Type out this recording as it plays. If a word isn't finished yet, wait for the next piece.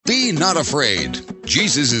Be not afraid.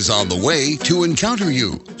 Jesus is on the way to encounter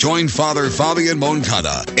you. Join Father Fabian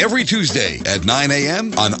Moncada every Tuesday at 9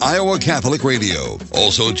 a.m. on Iowa Catholic Radio.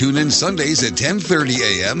 Also tune in Sundays at 10:30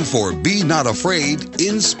 a.m. for Be Not Afraid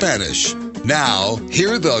in Spanish. Now,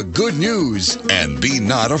 hear the good news and be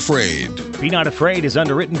not afraid. Be Not Afraid is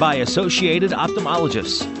underwritten by Associated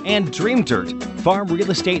Ophthalmologists and Dream Dirt, Farm Real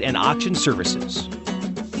Estate and Auction Services.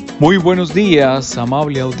 Muy buenos días,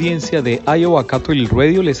 amable audiencia de Iowa Catholic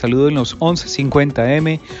Radio. Les saludo en los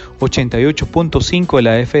 1150M, 88.5 de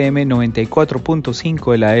la FM,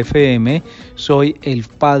 94.5 de la FM. Soy el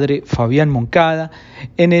Padre Fabián Moncada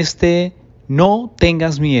en este No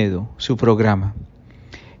Tengas Miedo, su programa.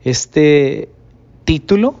 Este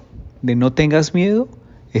título de No Tengas Miedo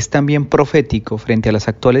es también profético frente a las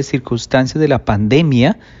actuales circunstancias de la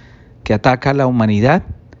pandemia que ataca a la humanidad.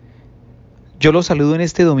 Yo los saludo en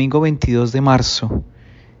este domingo 22 de marzo,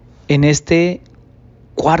 en este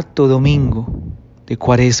cuarto domingo de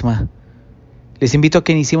Cuaresma. Les invito a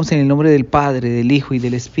que iniciemos en el nombre del Padre, del Hijo y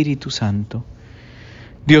del Espíritu Santo.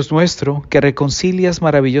 Dios nuestro, que reconcilias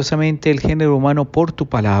maravillosamente el género humano por tu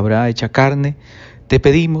palabra hecha carne, te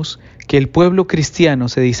pedimos que el pueblo cristiano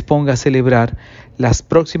se disponga a celebrar las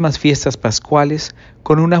próximas fiestas pascuales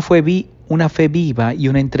con una fe viva y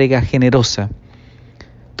una entrega generosa.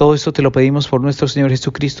 Todo esto te lo pedimos por nuestro Señor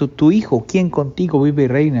Jesucristo, tu Hijo, quien contigo vive y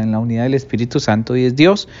reina en la unidad del Espíritu Santo y es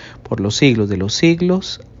Dios por los siglos de los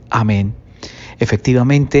siglos. Amén.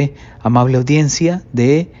 Efectivamente, amable audiencia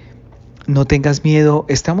de No Tengas Miedo,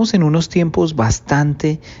 estamos en unos tiempos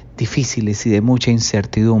bastante difíciles y de mucha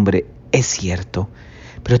incertidumbre. Es cierto,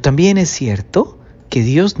 pero también es cierto que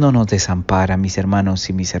Dios no nos desampara, mis hermanos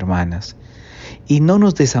y mis hermanas. Y no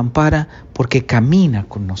nos desampara porque camina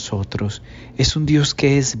con nosotros. Es un Dios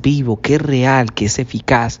que es vivo, que es real, que es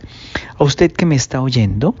eficaz. A usted que me está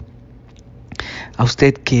oyendo, a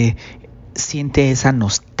usted que siente esa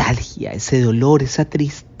nostalgia, ese dolor, esa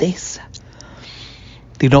tristeza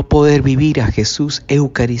de no poder vivir a Jesús,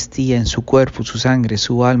 Eucaristía en su cuerpo, su sangre,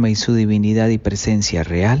 su alma y su divinidad y presencia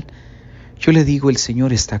real, yo le digo, el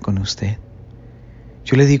Señor está con usted.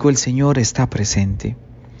 Yo le digo, el Señor está presente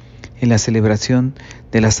en la celebración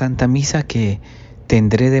de la Santa Misa que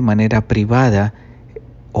tendré de manera privada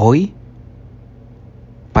hoy.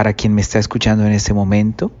 Para quien me está escuchando en este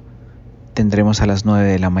momento, tendremos a las 9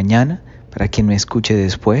 de la mañana. Para quien me escuche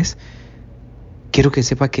después, quiero que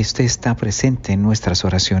sepa que usted está presente en nuestras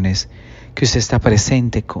oraciones, que usted está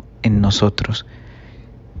presente en nosotros,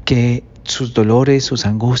 que sus dolores, sus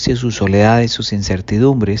angustias, sus soledades, sus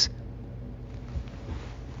incertidumbres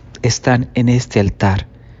están en este altar,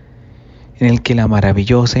 en el que la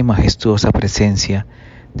maravillosa y majestuosa presencia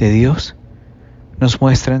de Dios nos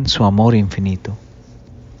muestran su amor infinito,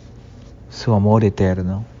 su amor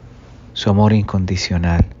eterno, su amor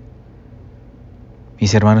incondicional.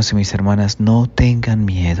 Mis hermanos y mis hermanas, no tengan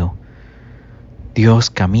miedo. Dios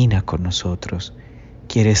camina con nosotros,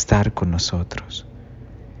 quiere estar con nosotros.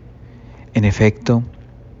 En efecto,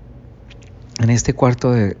 en este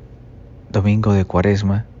cuarto de domingo de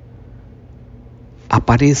Cuaresma,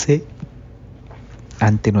 aparece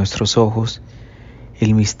ante nuestros ojos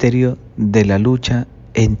el misterio de la lucha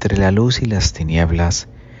entre la luz y las tinieblas.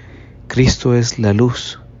 Cristo es la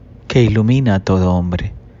luz que ilumina a todo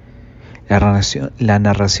hombre. La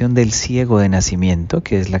narración del ciego de nacimiento,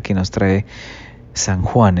 que es la que nos trae San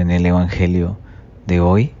Juan en el Evangelio de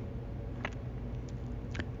hoy,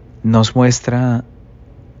 nos muestra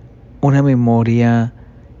una memoria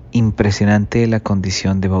impresionante de la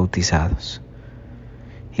condición de bautizados.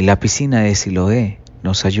 Y la piscina de Siloé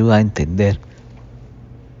nos ayuda a entender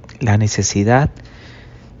la necesidad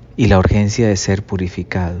y la urgencia de ser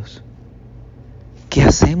purificados. ¿Qué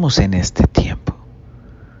hacemos en este tiempo?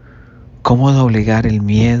 ¿Cómo doblegar el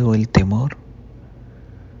miedo, el temor?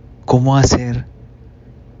 ¿Cómo hacer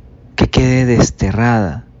que quede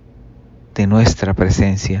desterrada de nuestra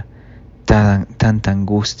presencia tanta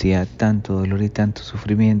angustia, tanto dolor y tanto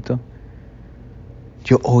sufrimiento?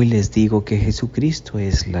 Yo hoy les digo que Jesucristo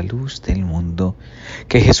es la luz del mundo,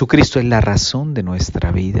 que Jesucristo es la razón de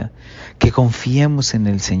nuestra vida, que confiemos en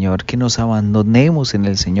el Señor, que nos abandonemos en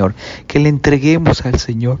el Señor, que le entreguemos al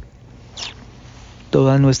Señor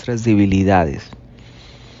todas nuestras debilidades.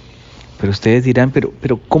 Pero ustedes dirán,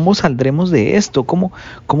 pero ¿cómo saldremos de esto? ¿Cómo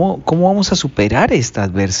vamos a superar esta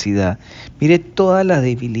adversidad? Mire toda la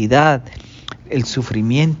debilidad, el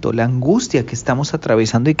sufrimiento, la angustia que estamos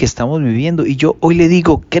atravesando y que estamos viviendo. Y yo hoy le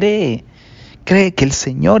digo, cree que el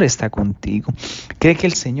Señor está contigo. Cree que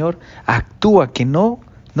el Señor actúa, que no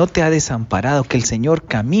no te ha desamparado, que el Señor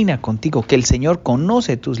camina contigo, que el Señor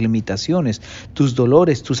conoce tus limitaciones, tus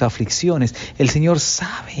dolores, tus aflicciones. El Señor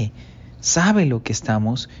sabe lo que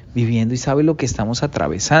estamos viviendo y sabe lo que estamos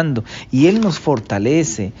atravesando. Y Él nos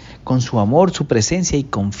fortalece con su amor, su presencia y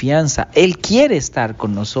confianza. Él quiere estar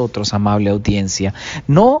con nosotros, amable audiencia.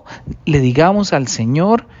 No le digamos al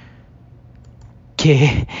Señor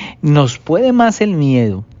que nos puede más el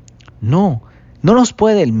miedo. No nos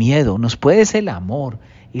puede el miedo, nos puede el amor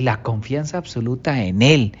y la confianza absoluta en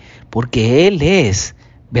Él, porque Él es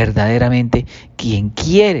verdaderamente quien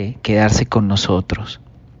quiere quedarse con nosotros.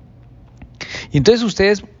 Y entonces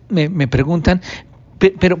ustedes me preguntan,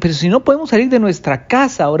 pero si no podemos salir de nuestra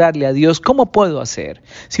casa a orarle a Dios, ¿cómo puedo hacer?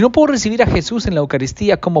 Si no puedo recibir a Jesús en la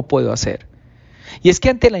Eucaristía, ¿cómo puedo hacer? Y es que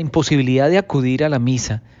ante la imposibilidad de acudir a la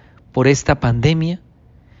misa por esta pandemia,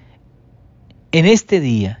 en este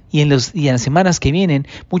día y en las semanas que vienen,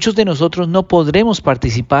 muchos de nosotros no podremos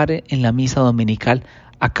participar en la misa dominical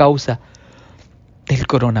a causa del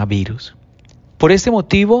coronavirus. Por este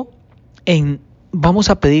motivo, vamos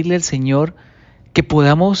a pedirle al Señor que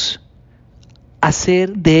podamos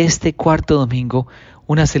hacer de este cuarto domingo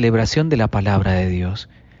una celebración de la palabra de Dios.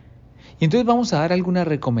 Y entonces vamos a dar algunas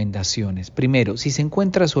recomendaciones. Primero, si se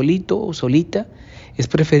encuentra solito o solita, es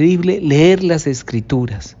preferible leer las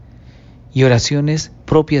Escrituras y oraciones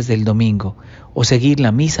propias del domingo o seguir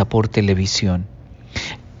la misa por televisión.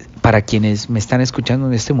 Para quienes me están escuchando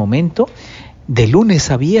en este momento, de lunes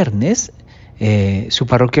a viernes, su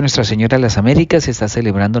parroquia Nuestra Señora de las Américas está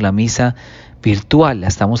celebrando la misa virtual. La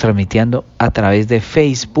estamos transmitiendo a través de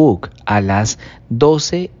Facebook a las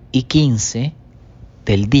 12:15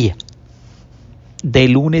 del día, de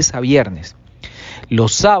lunes a viernes.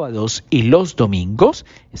 Los sábados y los domingos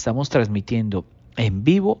estamos transmitiendo en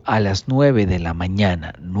vivo a las 9 de la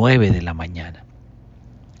mañana.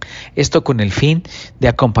 Esto con el fin de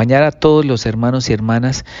acompañar a todos los hermanos y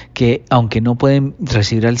hermanas que, aunque no pueden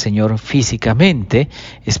recibir al Señor físicamente,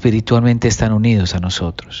 espiritualmente están unidos a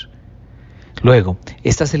nosotros. Luego,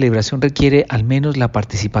 esta celebración requiere al menos la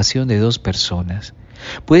participación de 2 personas.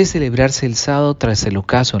 Puede celebrarse el sábado tras el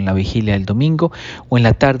ocaso, en la vigilia del domingo o en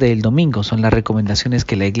la tarde del domingo, son las recomendaciones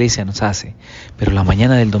que la Iglesia nos hace, pero la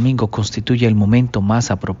mañana del domingo constituye el momento más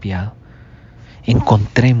apropiado.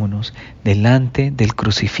 Encontrémonos delante del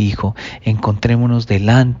crucifijo, encontrémonos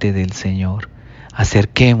delante del Señor,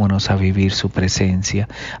 acerquémonos a vivir su presencia,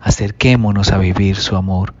 acerquémonos a vivir su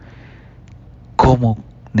amor. ¿Cómo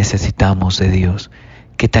necesitamos de Dios?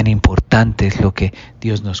 ¿Qué tan importante es lo que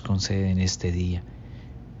Dios nos concede en este día?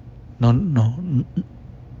 No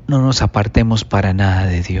nos apartemos para nada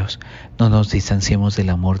de Dios, no nos distanciemos del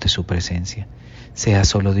amor de su presencia. Sea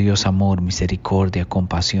solo Dios amor, misericordia,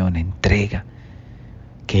 compasión, entrega,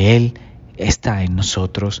 que Él está en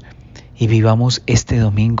nosotros y vivamos este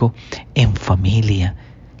domingo en familia.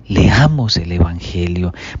 Leamos el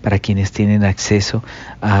Evangelio. Para quienes tienen acceso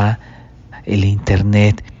a el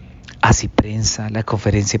Internet, Así Prensa, la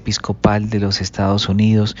Conferencia Episcopal de los Estados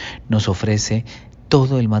Unidos, nos ofrece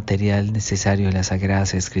todo el material necesario de las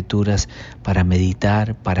Sagradas Escrituras para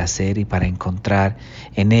meditar, para hacer y para encontrar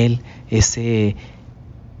en él ese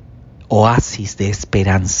oasis de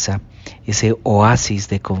esperanza, ese oasis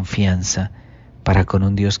de confianza para con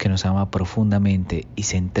un Dios que nos ama profundamente y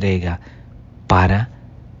se entrega para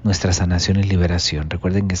nuestra sanación y liberación.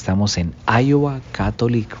 Recuerden que estamos en Iowa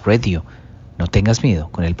Catholic Radio. No tengas miedo,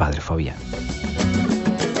 con el Padre Fabián.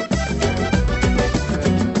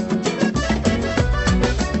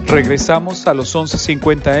 Regresamos a los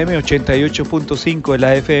 11:50 AM, 88.5 de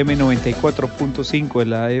la FM, 94.5 de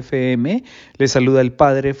la FM. Les saluda el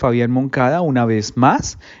Padre Fabián Moncada una vez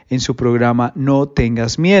más en su programa No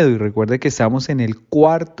Tengas Miedo. Y recuerde que estamos en el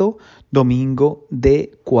cuarto domingo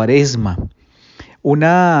de Cuaresma.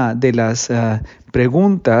 Una de las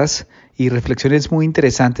preguntas y reflexiones muy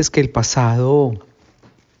interesantes que el pasado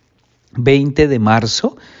 20 de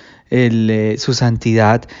marzo, su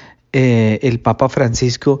santidad, el Papa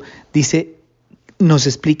Francisco nos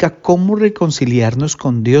explica cómo reconciliarnos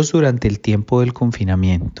con Dios durante el tiempo del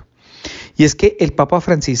confinamiento. Y es que el Papa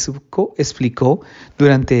Francisco explicó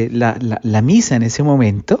durante la misa en ese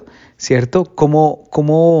momento, ¿cierto?,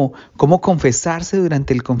 cómo confesarse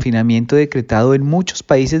durante el confinamiento decretado en muchos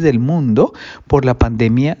países del mundo por la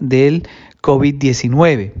pandemia del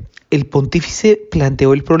COVID-19. El pontífice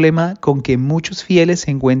planteó el problema con que muchos fieles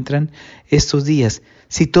se encuentran estos días.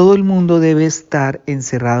 Si todo el mundo debe estar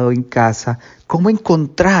encerrado en casa, ¿cómo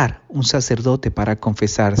encontrar un sacerdote para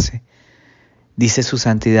confesarse? Dice su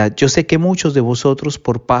santidad: yo sé que muchos de vosotros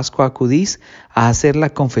por Pascua acudís a hacer la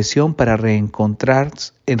confesión para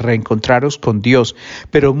reencontraros con Dios,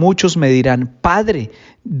 pero muchos me dirán: Padre,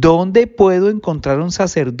 ¿dónde puedo encontrar un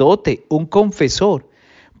sacerdote, un confesor?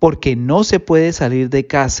 Porque no se puede salir de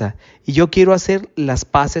casa y yo quiero hacer las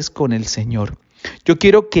paces con el Señor. Yo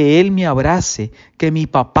quiero que Él me abrace, que mi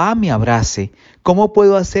papá me abrace. ¿Cómo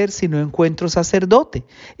puedo hacer si no encuentro sacerdote?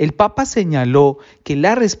 El Papa señaló que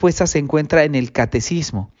la respuesta se encuentra en el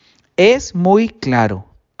catecismo. Es muy claro,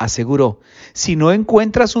 aseguró. Si no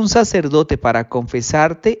encuentras un sacerdote para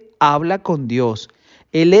confesarte, habla con Dios.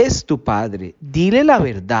 Él es tu Padre. Dile la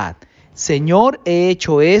verdad. Señor, he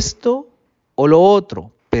hecho esto o lo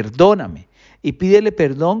otro. Perdóname. Y pídele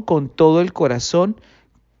perdón con todo el corazón,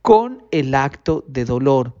 con el acto de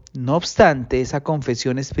dolor. No obstante, esa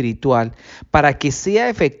confesión espiritual, para que sea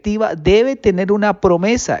efectiva, debe tener una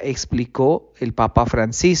promesa, explicó el Papa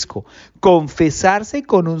Francisco: confesarse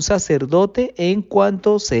con un sacerdote en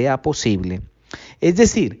cuanto sea posible. Es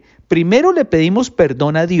decir, primero le pedimos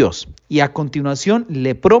perdón a Dios y a continuación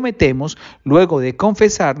le prometemos, luego de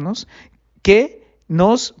confesarnos, que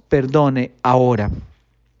nos perdone ahora.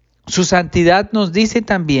 Su santidad nos dice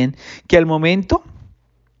también que al momento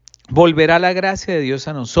volverá la gracia de Dios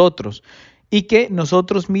a nosotros y que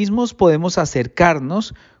nosotros mismos podemos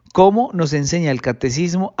acercarnos, como nos enseña el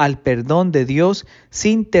catecismo, al perdón de Dios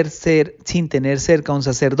sin tener cerca a un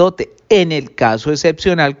sacerdote, en el caso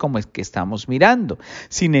excepcional como el que estamos mirando.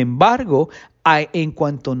 Sin embargo, en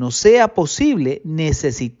cuanto nos sea posible,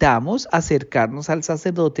 necesitamos acercarnos al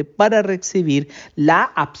sacerdote para recibir la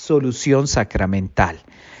absolución sacramental.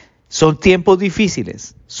 Son tiempos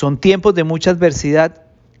difíciles, son tiempos de mucha adversidad,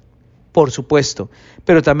 por supuesto,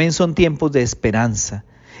 pero también son tiempos de esperanza.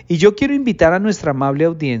 Y yo quiero invitar a nuestra amable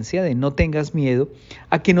audiencia de No Tengas Miedo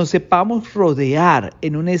a que nos sepamos rodear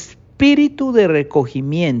en un espíritu de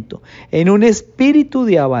recogimiento, en un espíritu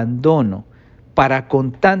de abandono, para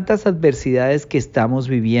con tantas adversidades que estamos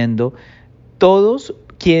viviendo, todos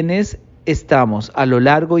quienes estamos a lo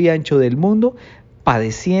largo y ancho del mundo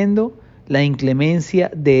padeciendo la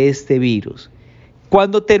inclemencia de este virus.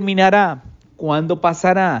 ¿Cuándo terminará? ¿Cuándo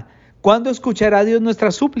pasará? ¿Cuándo escuchará Dios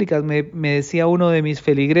nuestras súplicas? Me decía uno de mis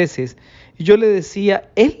feligreses. Y yo le decía: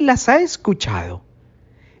 Él las ha escuchado.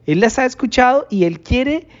 Él las ha escuchado y Él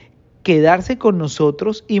quiere quedarse con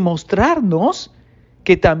nosotros y mostrarnos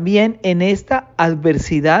que también en esta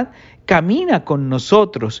adversidad camina con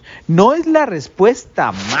nosotros. No es la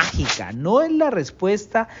respuesta mágica, no es la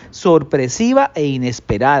respuesta sorpresiva e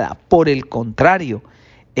inesperada. Por el contrario,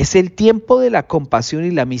 es el tiempo de la compasión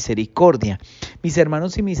y la misericordia. Mis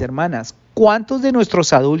hermanos y mis hermanas, ¿cuántos de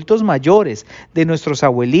nuestros adultos mayores, de nuestros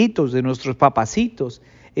abuelitos, de nuestros papacitos,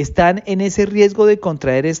 están en ese riesgo de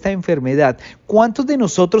contraer esta enfermedad? ¿Cuántos de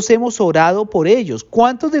nosotros hemos orado por ellos?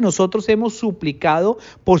 ¿Cuántos de nosotros hemos suplicado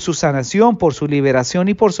por su sanación, por su liberación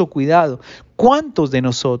y por su cuidado? ¿Cuántos de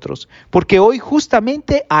nosotros? Porque hoy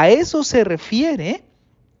justamente a eso se refiere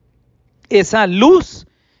esa luz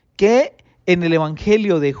que en el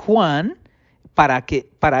Evangelio de Juan,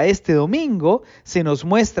 para este domingo, se nos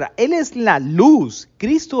muestra. Él es la luz,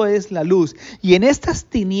 Cristo es la luz. Y en estas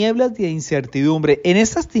tinieblas de incertidumbre, en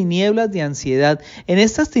estas tinieblas de ansiedad, en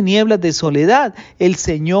estas tinieblas de soledad, el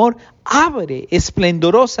Señor abre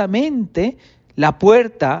esplendorosamente la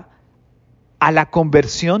puerta a la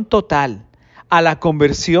conversión total, a la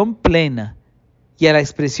conversión plena y a la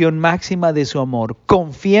expresión máxima de su amor.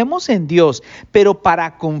 Confiemos en Dios, pero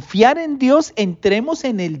para confiar en Dios entremos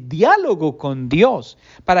en el diálogo con Dios,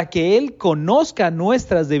 para que Él conozca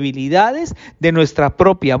nuestras debilidades de nuestra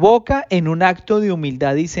propia boca en un acto de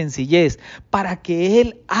humildad y sencillez, para que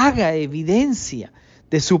Él haga evidencia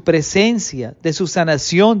de su presencia, de su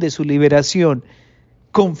sanación, de su liberación.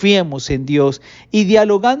 Confiemos en Dios y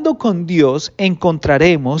dialogando con Dios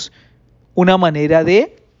encontraremos una manera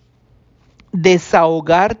de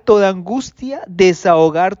desahogar toda angustia,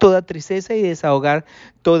 desahogar toda tristeza y desahogar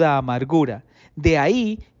toda amargura. De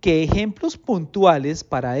ahí que ejemplos puntuales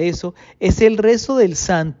para eso es el rezo del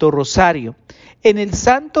Santo Rosario. En el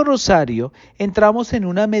Santo Rosario entramos en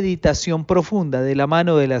una meditación profunda de la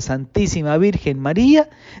mano de la Santísima Virgen María,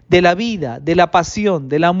 de la vida, de la pasión,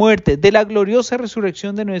 de la muerte, de la gloriosa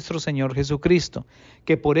resurrección de nuestro Señor Jesucristo,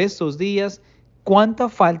 que por estos días cuánta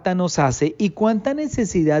falta nos hace y cuánta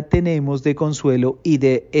necesidad tenemos de consuelo y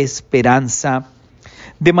de esperanza.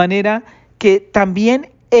 De manera que también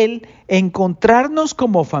El encontrarnos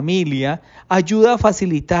como familia ayuda a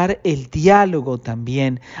facilitar el diálogo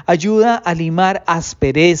también, ayuda a limar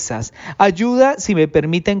asperezas, ayuda, si me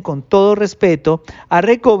permiten con todo respeto, a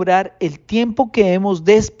recobrar el tiempo que hemos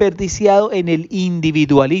desperdiciado en el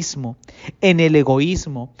individualismo, en el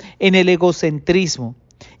egoísmo, en el egocentrismo.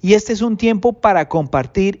 Y este es un tiempo para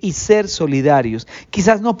compartir y ser solidarios.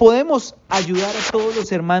 Quizás no podemos ayudar a todos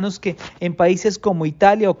los hermanos que en países como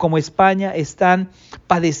Italia o como España están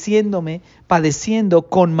padeciendo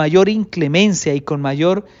con mayor inclemencia y con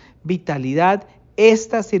mayor vitalidad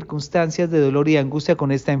estas circunstancias de dolor y angustia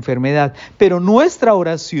con esta enfermedad. Pero nuestra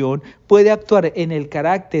oración puede actuar en el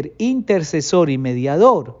carácter intercesor y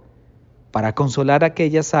mediador para consolar a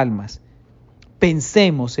aquellas almas.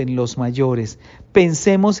 Pensemos en los mayores,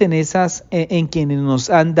 pensemos en quienes nos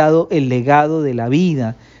han dado el legado de la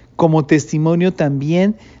vida, como testimonio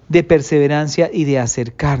también de perseverancia y de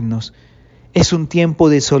acercarnos. Es un tiempo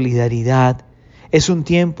de solidaridad, es un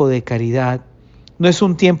tiempo de caridad, no es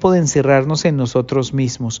un tiempo de encerrarnos en nosotros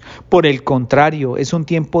mismos. Por el contrario, es un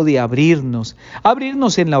tiempo de abrirnos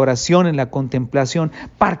en la oración, en la contemplación.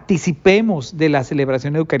 Participemos de la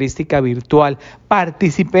celebración eucarística virtual,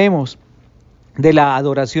 participemos de la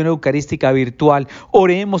adoración eucarística virtual,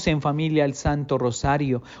 oremos en familia al Santo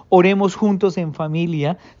Rosario, oremos juntos en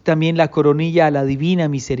familia también la coronilla a la Divina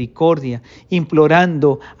Misericordia,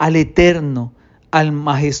 implorando al Eterno, al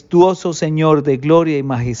majestuoso Señor de gloria y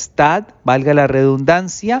majestad, valga la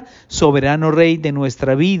redundancia, soberano Rey de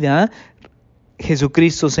nuestra vida,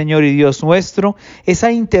 Jesucristo, Señor y Dios nuestro,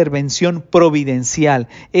 esa intervención providencial,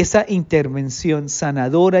 esa intervención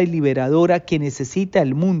sanadora y liberadora que necesita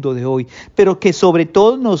el mundo de hoy, pero que sobre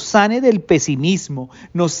todo nos sane del pesimismo,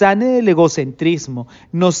 nos sane del egocentrismo,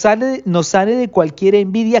 nos sane de cualquier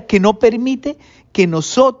envidia que no permite que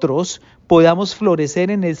nosotros podamos florecer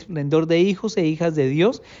en el esplendor de hijos e hijas de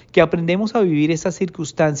Dios, que aprendemos a vivir esas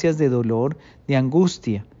circunstancias de dolor, de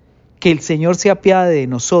angustia. Que el Señor se apiade de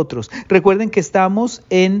nosotros. Recuerden que estamos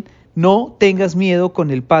en No Tengas Miedo con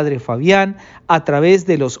el Padre Fabián a través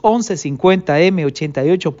de los 1150M,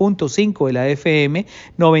 88.5 de la FM,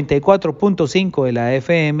 94.5 de la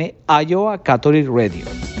FM, Iowa Catholic Radio.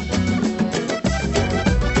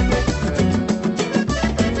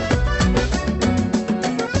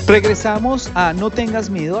 Regresamos a No Tengas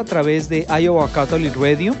Miedo a través de Iowa Catholic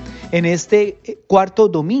Radio en este cuarto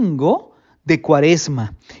domingo de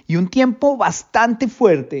Cuaresma y un tiempo bastante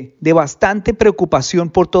fuerte, de bastante preocupación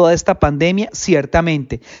por toda esta pandemia,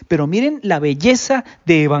 ciertamente. Pero miren la belleza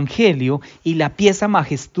de Evangelio y la pieza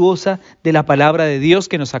majestuosa de la palabra de Dios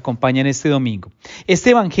que nos acompaña en este domingo. Este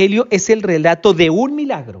Evangelio es el relato de un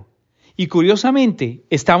milagro y curiosamente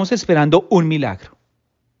estamos esperando un milagro.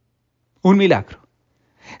 Un milagro.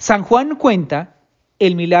 San Juan cuenta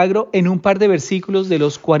el milagro en un par de versículos de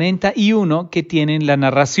los 41 que tienen la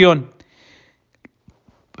narración.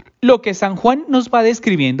 Lo que San Juan nos va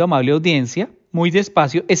describiendo, amable audiencia, muy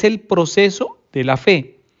despacio, es el proceso de la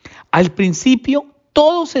fe. Al principio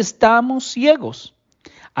todos estamos ciegos.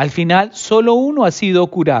 Al final solo uno ha sido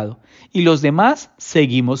curado y los demás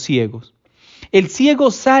seguimos ciegos. El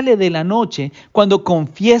ciego sale de la noche cuando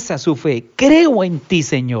confiesa su fe. Creo en ti,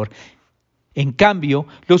 Señor. En cambio,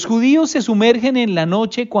 los judíos se sumergen en la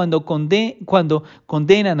noche cuando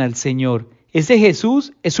condenan al Señor. Ese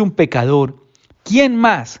Jesús es un pecador. ¿Quién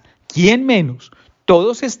más? ¿Quién menos?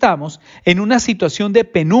 Todos estamos en una situación de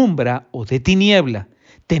penumbra o de tiniebla.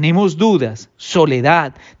 Tenemos dudas,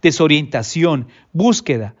 soledad, desorientación,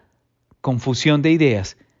 búsqueda, confusión de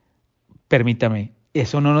ideas. Permítame,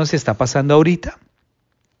 ¿eso no nos está pasando ahorita?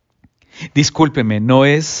 Discúlpeme, ¿no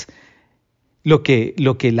es lo que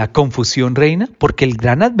la confusión reina? Porque el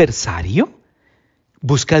gran adversario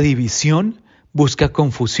busca división, busca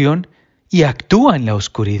confusión y actúa en la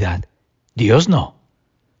oscuridad. Dios no.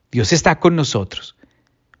 Dios está con nosotros.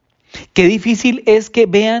 Qué difícil es que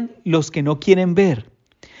vean los que no quieren ver.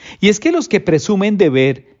 Y es que los que presumen de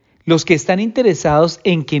ver, los que están interesados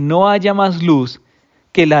en que no haya más luz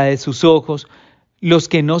que la de sus ojos, los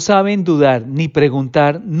que no saben dudar ni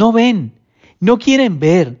preguntar, no ven, no quieren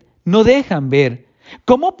ver, no dejan ver.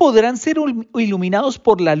 ¿Cómo podrán ser iluminados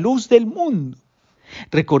por la luz del mundo?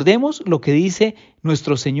 Recordemos lo que dice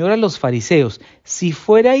nuestro Señor a los fariseos: si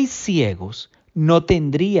fuerais ciegos, no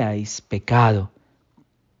tendríais pecado.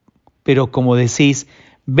 Pero como decís,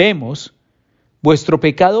 vemos, vuestro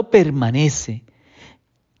pecado permanece.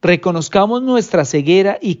 Reconozcamos nuestra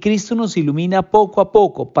ceguera y Cristo nos ilumina poco a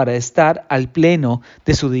poco para estar al pleno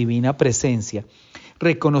de su divina presencia.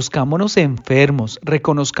 Reconozcámonos enfermos,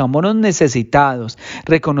 reconozcámonos necesitados,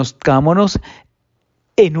 reconozcámonos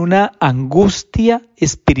en una angustia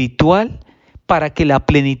espiritual para que la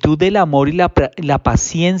plenitud del amor y la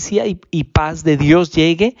paciencia y paz de Dios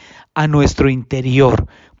llegue a nuestro interior.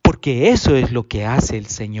 Porque eso es lo que hace el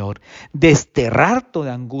Señor, desterrar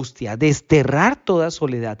toda angustia, desterrar toda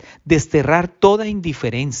soledad, desterrar toda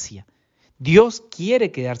indiferencia. Dios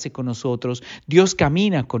quiere quedarse con nosotros, Dios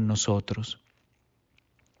camina con nosotros.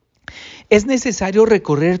 Es necesario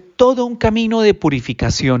recorrer todo un camino de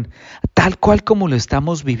purificación, tal cual como lo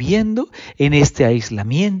estamos viviendo en este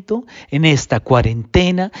aislamiento, en esta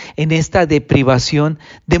cuarentena, en esta deprivación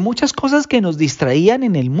de muchas cosas que nos distraían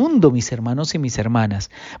en el mundo, mis hermanos y mis hermanas.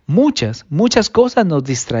 Muchas cosas nos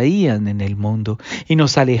distraían en el mundo y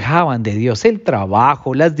nos alejaban de Dios. El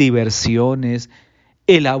trabajo, las diversiones,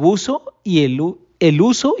 el abuso y el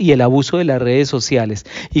uso y el abuso de las redes sociales.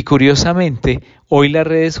 Y curiosamente, hoy las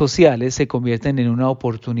redes sociales se convierten en una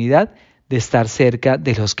oportunidad de estar cerca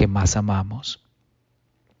de los que más amamos.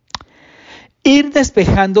 Ir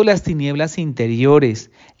despejando las tinieblas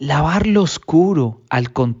interiores, lavar lo oscuro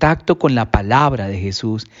al contacto con la palabra de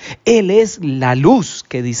Jesús. Él es la luz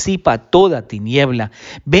que disipa toda tiniebla,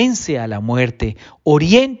 vence a la muerte,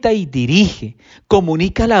 orienta y dirige,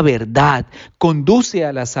 comunica la verdad, conduce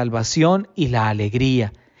a la salvación y la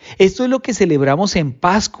alegría. Esto es lo que celebramos en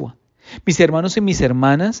Pascua. Mis hermanos y mis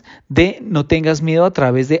hermanas de No Tengas Miedo a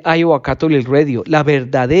través de Iowa Catholic Radio. La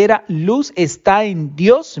verdadera luz está en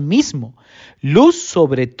Dios mismo. Luz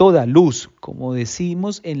sobre toda luz, como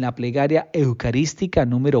decimos en la plegaria eucarística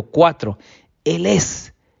número 4. Él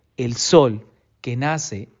es el sol que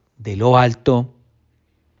nace de lo alto.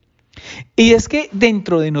 Y es que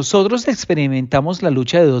dentro de nosotros experimentamos la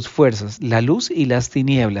lucha de dos fuerzas, la luz y las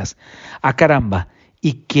tinieblas. ¡Ah, caramba!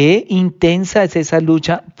 Y qué intensa es esa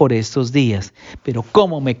lucha por estos días. Pero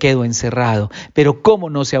cómo me quedo encerrado, pero cómo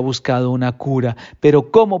no se ha buscado una cura, pero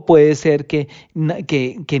cómo puede ser que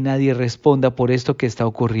nadie responda por esto que está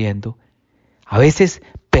ocurriendo. A veces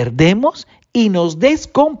perdemos y nos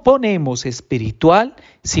descomponemos espiritual,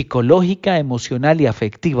 psicológica, emocional y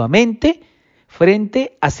afectivamente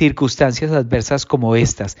frente a circunstancias adversas como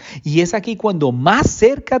estas. Y es aquí cuando más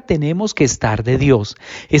cerca tenemos que estar de Dios.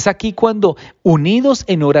 Es aquí cuando, unidos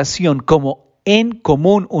en oración como en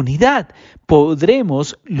común unidad,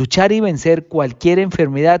 podremos luchar y vencer cualquier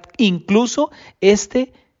enfermedad, incluso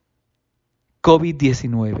este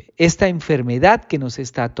COVID-19, esta enfermedad que nos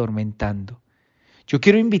está atormentando. Yo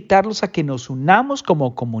quiero invitarlos a que nos unamos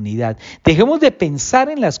como comunidad. Dejemos de pensar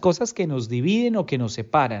en las cosas que nos dividen o que nos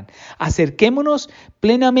separan. Acerquémonos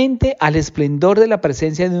plenamente al esplendor de la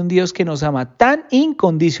presencia de un Dios que nos ama tan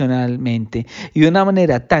incondicionalmente y de una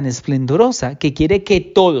manera tan esplendorosa que quiere que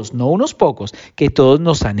todos, no unos pocos, que todos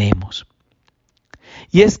nos sanemos.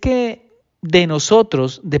 Y es que de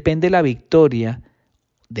nosotros depende la victoria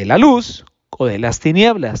de la luz o de las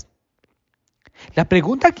tinieblas. La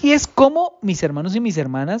pregunta aquí es cómo, mis hermanos y mis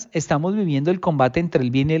hermanas, estamos viviendo el combate entre el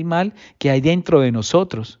bien y el mal que hay dentro de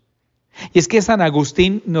nosotros. Y es que San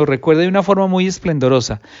Agustín nos recuerda de una forma muy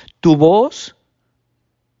esplendorosa. Tuvo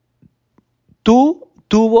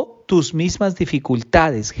tus mismas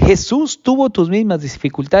dificultades. Jesús tuvo tus mismas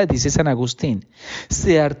dificultades, dice San Agustín.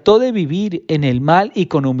 Se hartó de vivir en el mal y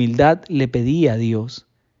con humildad le pedía a Dios.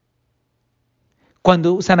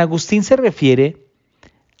 Cuando San Agustín se refiere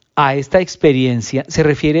a esta experiencia, se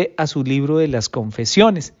refiere a su libro de las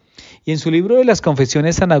Confesiones. Y en su libro de las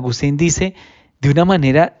Confesiones, San Agustín dice de una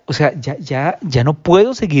manera, ya no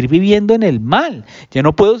puedo seguir viviendo en el mal, ya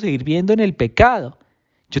no puedo seguir viviendo en el pecado.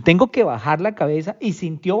 Yo tengo que bajar la cabeza, y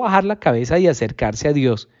sintió bajar la cabeza y acercarse a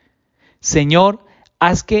Dios. Señor,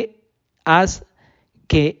 haz que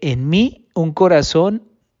en mí un corazón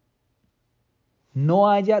no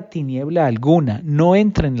haya tiniebla alguna, no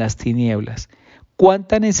entre en las tinieblas.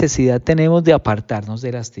 ¿Cuánta necesidad tenemos de apartarnos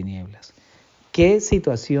de las tinieblas? ¿Qué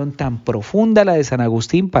situación tan profunda la de San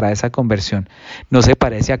Agustín para esa conversión? ¿No se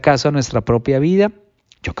parece acaso a nuestra propia vida?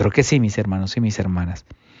 Yo creo que sí, mis hermanos y mis hermanas.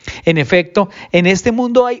 En efecto, en este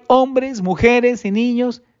mundo hay hombres, mujeres y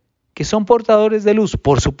niños que son portadores de luz,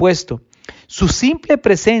 por supuesto. Su simple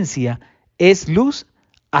presencia es luz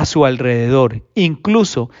a su alrededor,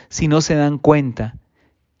 incluso si no se dan cuenta.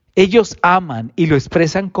 Ellos aman y lo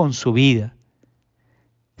expresan con su vida.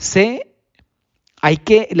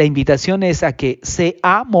 La invitación es a que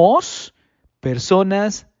seamos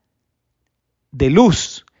personas de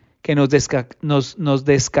luz, que nos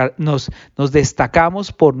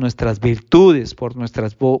destacamos por nuestras virtudes, por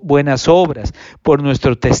nuestras buenas obras, por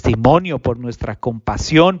nuestro testimonio, por nuestra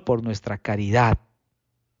compasión, por nuestra caridad.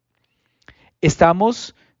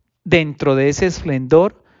 Estamos dentro de ese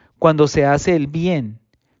esplendor cuando se hace el bien,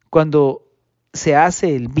 cuando se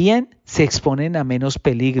hace el bien, se exponen a menos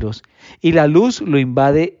peligros y la luz lo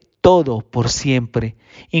invade todo por siempre,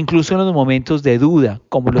 incluso en los momentos de duda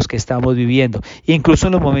como los que estamos viviendo, incluso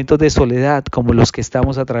en los momentos de soledad como los que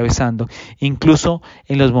estamos atravesando, incluso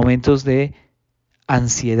en los momentos de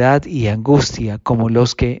ansiedad y angustia como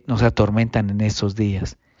los que nos atormentan en estos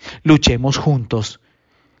días. Luchemos juntos,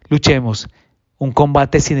 luchemos un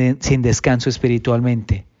combate sin descanso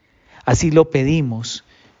espiritualmente. Así lo pedimos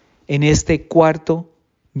en este cuarto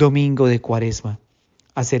domingo de Cuaresma.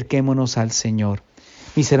 Acerquémonos al Señor.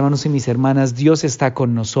 Mis hermanos y mis hermanas, Dios está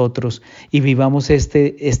con nosotros y vivamos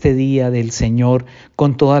este día del Señor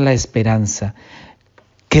con toda la esperanza.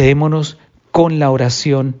 Quedémonos con la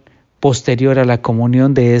oración posterior a la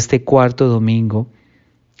comunión de este cuarto domingo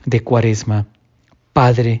de Cuaresma.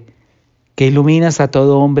 Padre, que iluminas a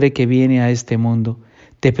todo hombre que viene a este mundo,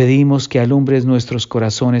 te pedimos que alumbres nuestros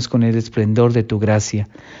corazones con el esplendor de tu gracia,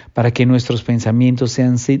 para que nuestros pensamientos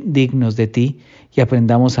sean dignos de ti y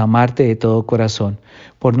aprendamos a amarte de todo corazón.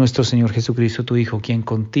 Por nuestro Señor Jesucristo, tu Hijo, quien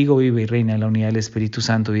contigo vive y reina en la unidad del Espíritu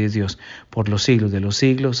Santo y es Dios, por los siglos de los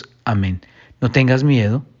siglos. Amén. No tengas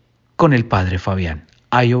miedo, con el Padre Fabián.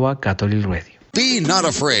 Iowa Catholic Radio. Be not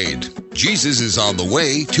afraid. Jesus is on the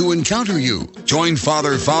way to encounter you. Join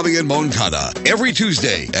Father Fabian Moncada every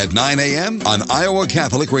Tuesday at 9 a.m. on Iowa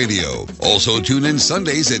Catholic Radio. Also tune in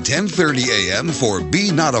Sundays at 10:30 a.m. for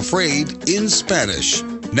Be Not Afraid in Spanish.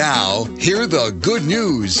 Now, hear the good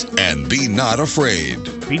news and be not afraid.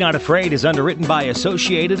 Be Not Afraid is underwritten by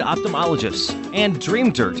Associated Ophthalmologists and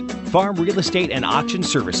Dream Dirt Farm Real Estate and Auction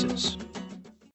Services.